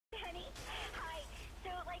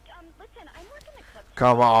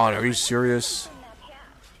Come on, are you serious?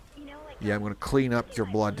 Yeah, I'm gonna clean up your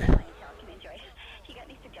blood.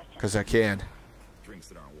 Because I can. Drinks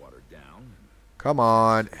that aren't watered down. Come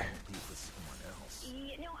on.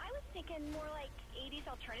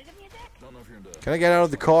 Can I get out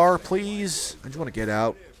of the car, please? I just want to get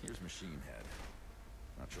out.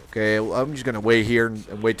 Okay, well, I'm just gonna wait here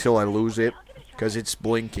and wait till I lose it, because it's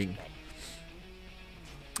blinking.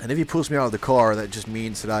 And if he pulls me out of the car, that just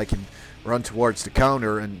means that I can run towards the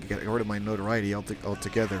counter and get rid of my notoriety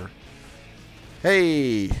altogether.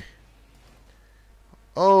 Hey!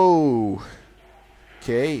 Oh!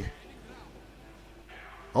 Okay.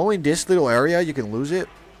 Only in this little area you can lose it?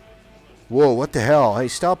 Whoa, what the hell? Hey,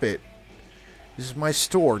 stop it. This is my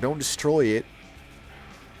store. Don't destroy it.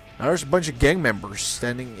 Now there's a bunch of gang members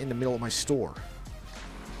standing in the middle of my store.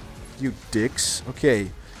 You dicks.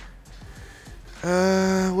 Okay.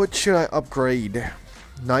 What should I upgrade?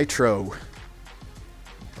 Nitro.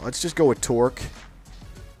 Let's just go with torque.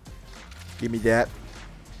 Give me that.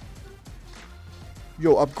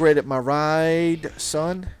 Yo, upgrade at my ride,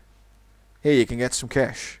 son. Hey, you can get some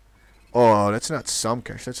cash. Oh, that's not some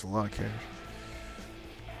cash. That's a lot of cash.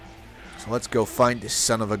 So let's go find this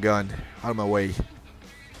son of a gun. Out of my way.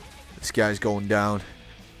 This guy's going down.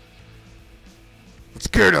 Let's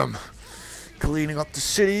get him. Cleaning up the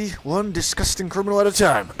city, one disgusting criminal at a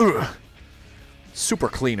time. Ugh. Super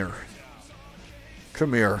cleaner.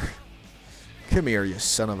 Come here. Come here, you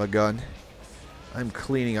son of a gun. I'm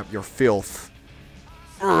cleaning up your filth.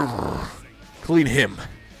 Ugh. Clean him.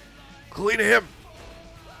 Clean him.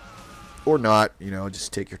 Or not, you know,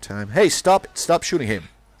 just take your time. Hey, stop it. Stop shooting him.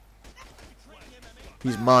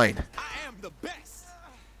 He's mine. I am the best.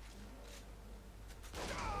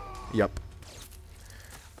 Yup.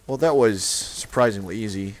 Well, that was surprisingly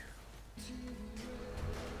easy.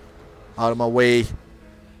 Out of my way.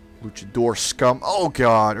 Luchador scum. Oh,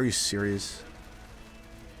 God. Are you serious?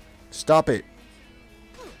 Stop it.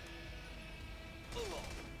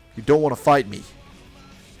 You don't want to fight me.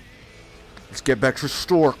 Let's get back to the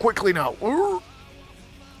store. Quickly now.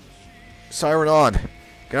 Siren on.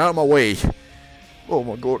 Get out of my way. Oh,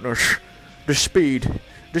 my goodness. The speed.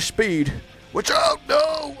 The speed. Watch out.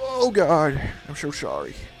 No. Oh, God. I'm so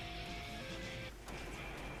sorry.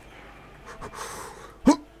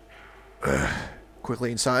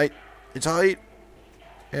 Quickly inside. Inside.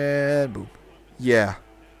 And boom. Yeah.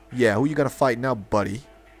 Yeah, who you gonna fight now, buddy?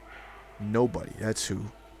 Nobody. That's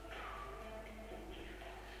who.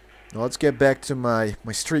 Now let's get back to my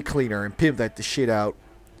street cleaner and pimp that the shit out.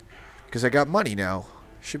 Because I got money now.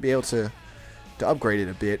 Should be able to upgrade it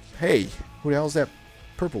a bit. Hey, who the hell is that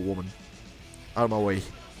purple woman? Out of my way.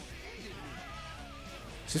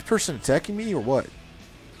 Is this person attacking me or what?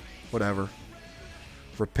 Whatever.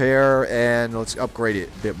 Repair, and let's upgrade it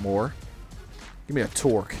a bit more. Give me that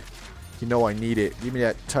torque. You know I need it. Give me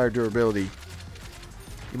that tire durability.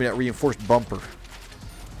 Give me that reinforced bumper.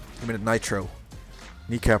 Give me the nitro.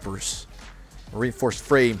 Kneecappers. A reinforced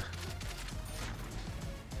frame.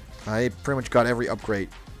 I pretty much got every upgrade.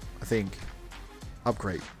 I think.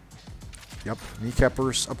 Upgrade. Yep.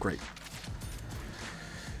 Kneecappers. Upgrade.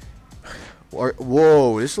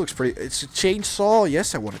 Whoa, this looks pretty. It's a chainsaw.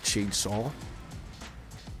 Yes, I want a chainsaw.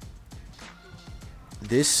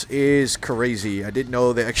 This is crazy. I didn't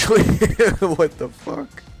know they actually... What the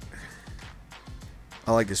fuck?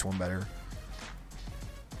 I like this one better.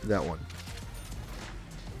 That one.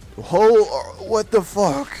 Oh, what the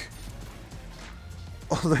fuck?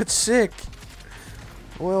 Oh, that's sick.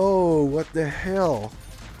 Whoa, what the hell?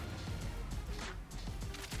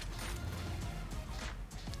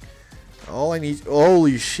 All I need...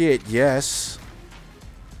 Holy shit, yes.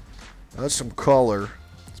 That's some color.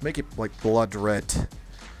 Let's make it like blood red.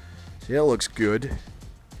 See, that looks good.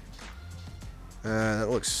 That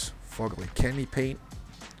looks fugly. Candy paint.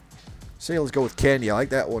 Say, let's go with candy. I like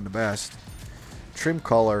that one the best. Trim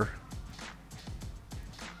color.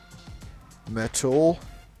 Metal.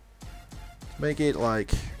 Make it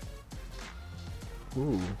like...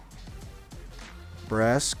 Ooh.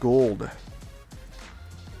 Brass, gold.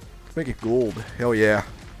 Let's make it gold. Hell yeah.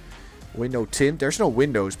 Window tint. There's no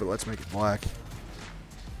windows, but let's make it black.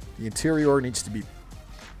 The interior needs to be...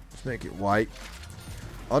 Let's make it white.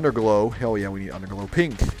 Underglow. Hell yeah, we need underglow.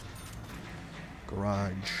 Pink.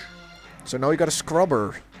 Garage. So now we got a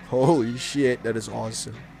scrubber. Holy shit, that is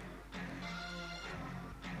awesome.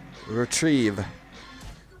 Retrieve.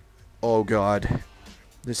 Oh god.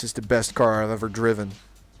 This is the best car I've ever driven.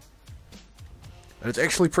 And it's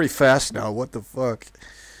actually pretty fast now. What the fuck?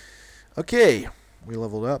 Okay. We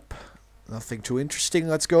leveled up. Nothing too interesting.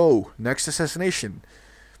 Let's go. Next assassination.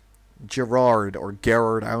 Gerard or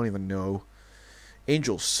Gerard, I don't even know.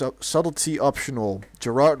 Angel, subtlety optional.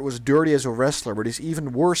 Gerard was dirty as a wrestler, but he's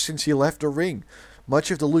even worse since he left the ring.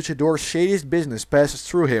 Much of the luchador's shadiest business passes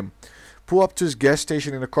through him. Pull up to his gas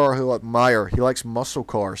station in a car he'll admire. He likes muscle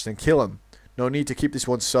cars, then kill him. No need to keep this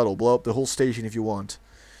one subtle. Blow up the whole station if you want.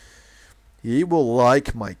 He will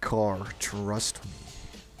like my car, trust me.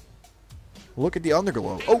 Look at the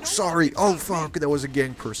underglow. Oh, sorry. Oh, fuck, that was a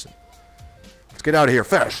gang person. Let's get out of here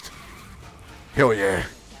fast. Hell yeah.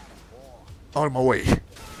 Out of my way.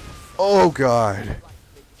 Oh, God.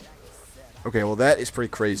 Okay, well, that is pretty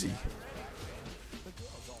crazy.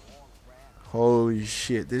 Holy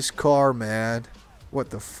shit. This car, man. What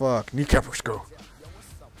the fuck? Kneecappers go.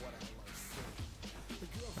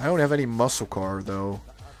 I don't have any muscle car, though.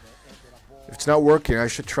 If it's not working, I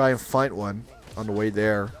should try and find one on the way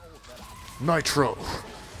there. Nitro.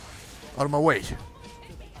 Out of my way.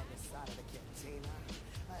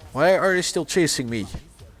 Why are they still chasing me?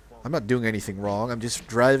 I'm not doing anything wrong. I'm just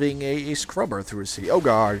driving a scrubber through a city. Oh,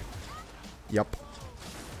 God. Yup.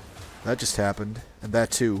 That just happened. And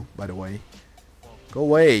that, too, by the way. Go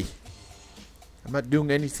away. I'm not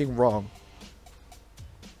doing anything wrong.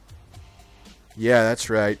 Yeah, that's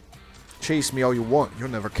right. Chase me all you want. You'll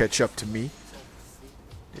never catch up to me.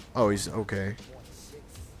 Oh, he's okay.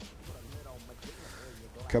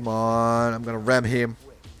 Come on. I'm gonna ram him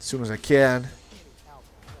as soon as I can.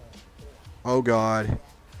 Oh, God.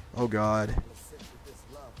 Oh, God.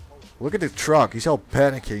 Look at the truck. He's all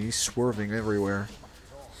panicking. He's swerving everywhere.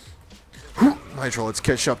 Nitro, let's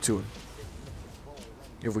catch up to him.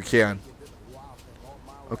 If we can.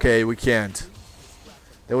 Okay, we can't.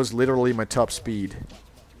 That was literally my top speed.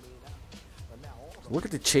 Look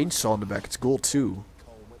at the chainsaw in the back. It's gold too.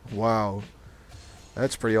 Wow.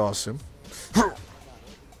 That's pretty awesome.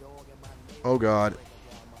 Oh, God.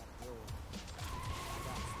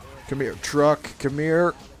 Come here, truck. Come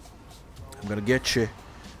here. I'm gonna get you.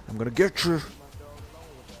 I'm gonna get you.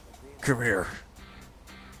 Come here.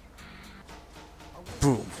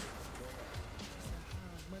 Boom.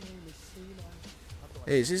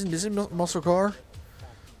 Hey, isn't this a muscle car?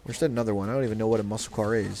 Or is that another one? I don't even know what a muscle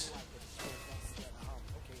car is.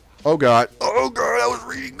 Oh, God. Oh, God, I was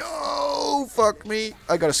reading. No, fuck me.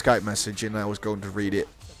 I got a Skype message and I was going to read it.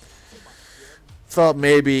 Thought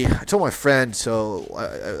maybe, I told my friend,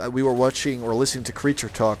 so we were watching or listening to Creature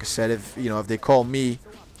Talk. I said, if they call me,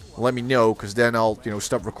 let me know, because then I'll,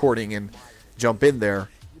 stop recording and jump in there.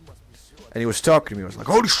 And he was talking to me. I was like,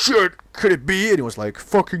 holy shit, could it be? And he was like,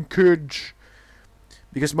 fucking kids.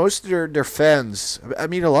 Because most of their fans, I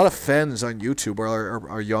mean, a lot of fans on YouTube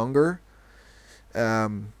are younger,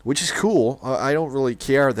 which is cool. I don't really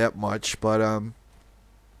care that much, but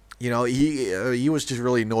he was just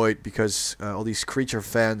really annoyed because all these Creature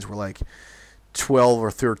fans were like 12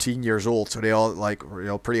 or 13 years old, so they all like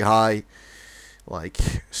pretty high, like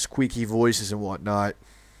squeaky voices and whatnot.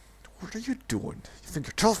 What are you doing? You think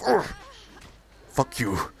you're tough? Ugh. Fuck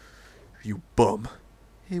you, you bum.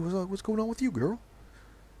 Hey, what's going on with you, girl?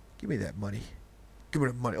 Give me that money. Give me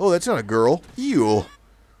that money. Oh, that's not a girl. Ew.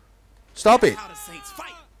 Stop it.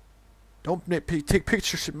 Don't take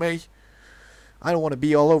pictures of me. I don't want to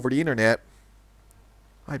be all over the internet.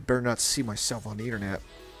 I better not see myself on the internet.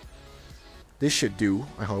 This should do,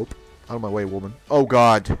 I hope. Out of my way, woman. Oh,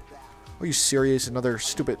 God. Are you serious? Another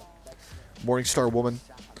stupid Morningstar woman?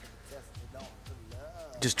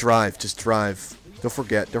 Just drive. Just drive. Don't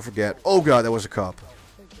forget. Don't forget. Oh, God, that was a cop.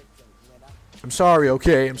 I'm sorry,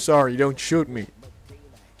 okay? I'm sorry. Don't shoot me.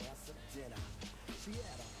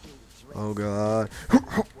 Oh, God.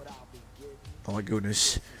 Oh, my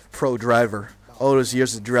goodness. Pro driver. All those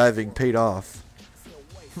years of driving paid off.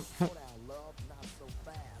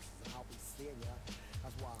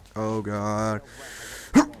 Oh, God.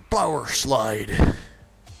 Power slide.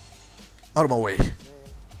 Out of my way.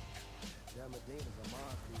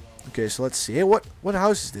 Okay, so let's see. Hey, what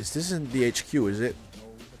house is this? This isn't the HQ, is it?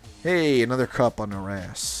 Hey, another cop on our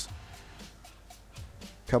ass.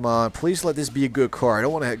 Come on, please let this be a good car. I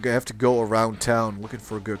don't want to have to go around town looking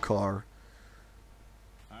for a good car.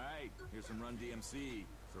 Alright, here's some Run DMC.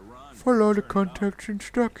 So run. Follow the contact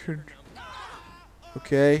instructions.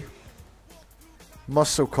 Okay.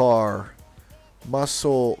 Muscle car.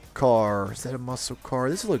 Muscle car. Is that a muscle car?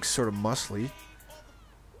 This looks sort of muscly.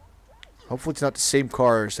 Hopefully it's not the same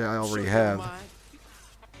cars that I already have.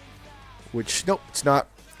 Which, nope, it's not.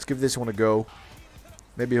 Let's give this one a go.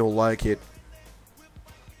 Maybe he'll like it.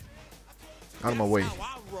 Out of my way.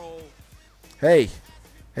 Hey.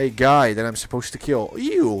 Hey, guy that I'm supposed to kill.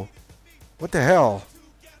 Ew. What the hell?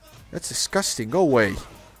 That's disgusting. Go away.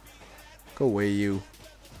 Go away, you.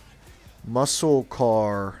 Muscle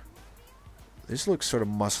car. This looks sort of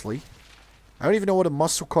muscly. I don't even know what a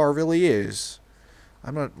muscle car really is.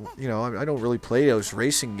 I'm not, you know, I don't really play those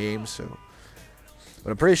racing games, so.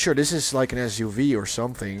 But I'm pretty sure this is like an SUV or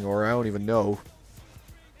something, or I don't even know.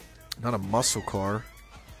 Not a muscle car.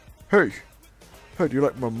 Hey! Hey, do you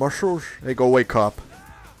like my muscles? Hey, go away, cop.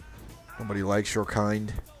 Nobody likes your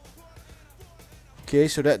kind. Okay,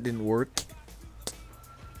 so that didn't work.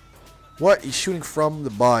 What? He's shooting from the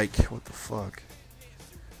bike. What the fuck?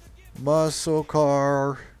 Muscle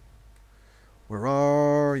car. Where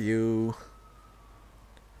are you?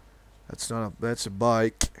 That's not a... That's a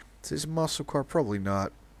bike. Is this a muscle car? Probably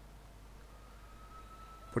not.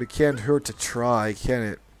 But it can't hurt to try, can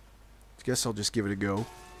it? Guess I'll just give it a go.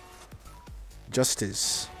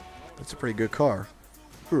 Justice. That's a pretty good car.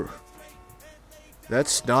 Ugh.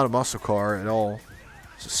 That's not a muscle car at all.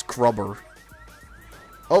 It's a scrubber.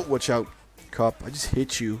 Oh, watch out, cop. I just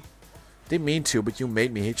hit you. Didn't mean to, but you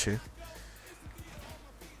made me hit you.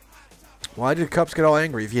 Why did cops get all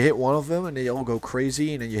angry? If you hit one of them and they all go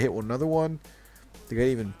crazy, and then you hit another one, they get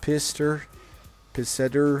even pisser,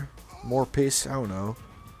 more piss. I don't know.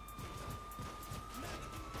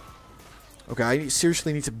 Okay, I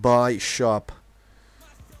seriously need to buy shop,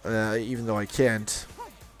 even though I can't.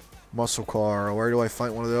 Muscle car. Where do I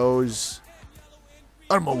find one of those?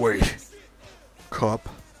 Out of my way, cop.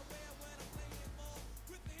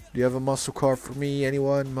 Do you have a muscle car for me?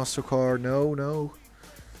 Anyone? Muscle car? No, no.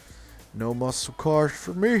 No muscle car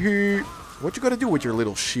for me. What you gotta do with your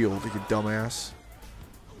little shield, you dumbass?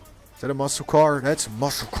 Is that a muscle car? That's a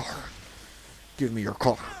muscle car. Give me your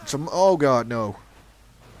car. It's a, oh god, no.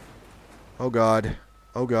 Oh god.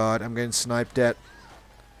 Oh god, I'm getting sniped at.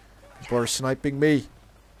 People are sniping me.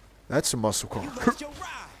 That's a muscle car.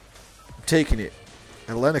 I'm taking it.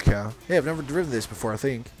 Atlantica. Hey, I've never driven this before, I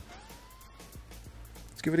think.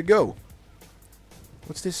 Let's give it a go.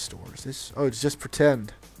 What's this store? Is this... Oh, it's just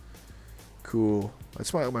pretend. Cool.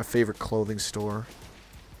 That's my favorite clothing store.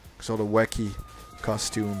 Because all the wacky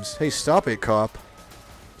costumes. Hey, stop it, cop.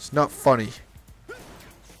 It's not funny.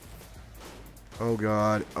 Oh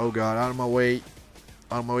god. Oh god. Out of my way.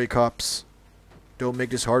 Out of my way, cops. Don't make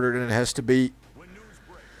this harder than it has to be.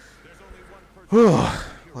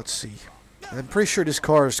 Let's see. I'm pretty sure this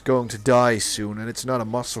car is going to die soon, and it's not a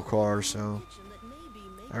muscle car, so...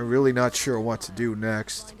 I'm really not sure what to do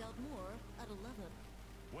next.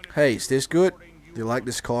 Hey, is this good? Do you like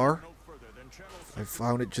this car? I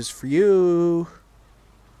found it just for you.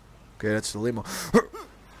 Okay, that's the limo.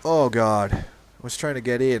 Oh god. I was trying to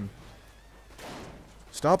get in.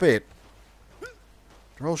 Stop it.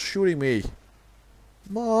 They're all shooting me.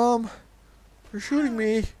 Mom! They're shooting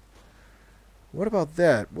me. What about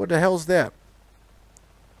that? What the hell's that?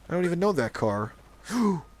 I don't even know that car.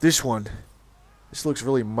 This one. This looks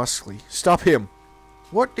really muscly. Stop him.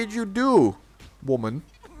 What did you do, woman?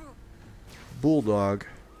 Bulldog.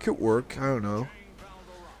 Could work. I don't know.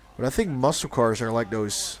 But I think muscle cars are like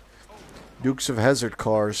those Dukes of Hazzard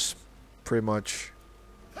cars. Pretty much.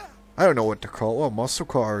 I don't know what they're called. Oh, muscle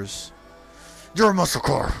cars. You're a muscle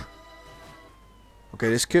car. Okay,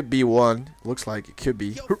 this could be one. Looks like it could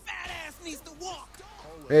be.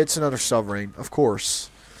 It's another Sovereign, of course.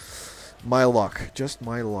 My luck. Just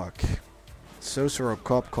my luck. So are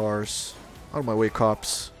cop cars. Out of my way,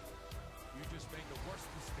 cops.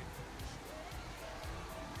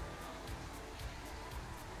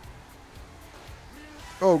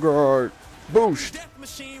 Oh god. Boost.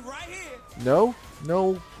 No?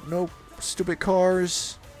 No? No stupid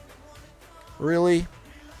cars? Really?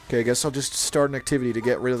 Okay, I guess I'll just start an activity to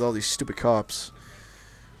get rid of all these stupid cops.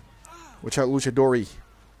 Watch out, Luchadori.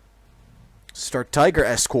 Start Tiger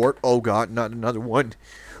Escort. Oh god, not another one.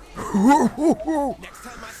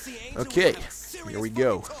 Okay, here we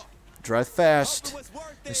go. Drive fast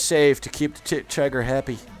and safe to keep the Tiger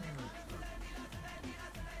happy.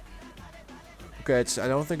 Okay, I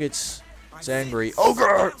don't think it's angry. Oh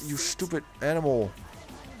god, you stupid animal.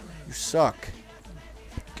 You suck.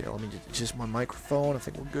 Okay, let me adjust my microphone. I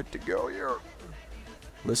think we're good to go here.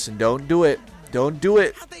 Listen, don't do it. Don't do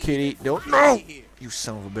it, kitty. Don't. No! You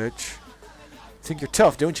son of a bitch. Think you're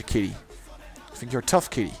tough, don't you, kitty? Think you're a tough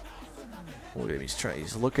kitty. Look at him,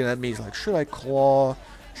 he's looking at me, he's like, should I claw?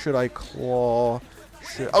 Should I claw?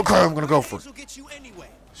 Okay, I'm gonna go for it.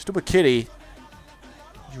 Stupid kitty.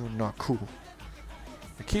 You're not cool.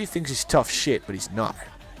 The kitty thinks he's tough shit, but he's not.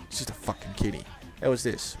 He's just a fucking kitty. That was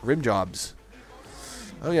this. Rim jobs.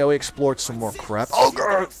 Oh yeah, we explored some more crap. Oh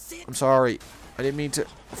god! I'm sorry. I didn't mean to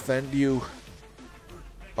offend you.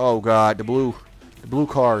 Oh god, the blue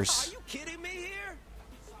cars.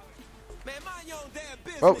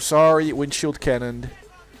 Oh, sorry, windshield cannoned.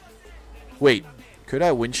 Wait, Could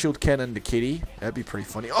I windshield cannon the kitty? That'd be pretty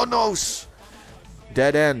funny. Oh no!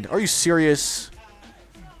 Dead end. Are you serious?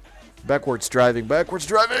 Backwards driving. Backwards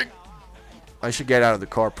driving! I should get out of the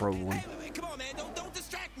car probably. Hey, come on, man. Don't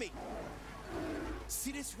distract me.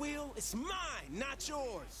 See this wheel? It's mine, not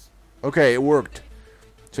yours. Okay, it worked.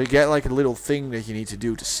 So you get like a little thing that you need to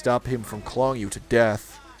do to stop him from clawing you to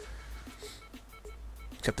death.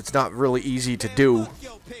 Except it's not really easy to do.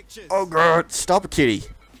 Oh god, stop it, kitty.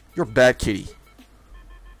 You're a bad kitty.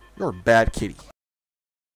 You're a bad kitty.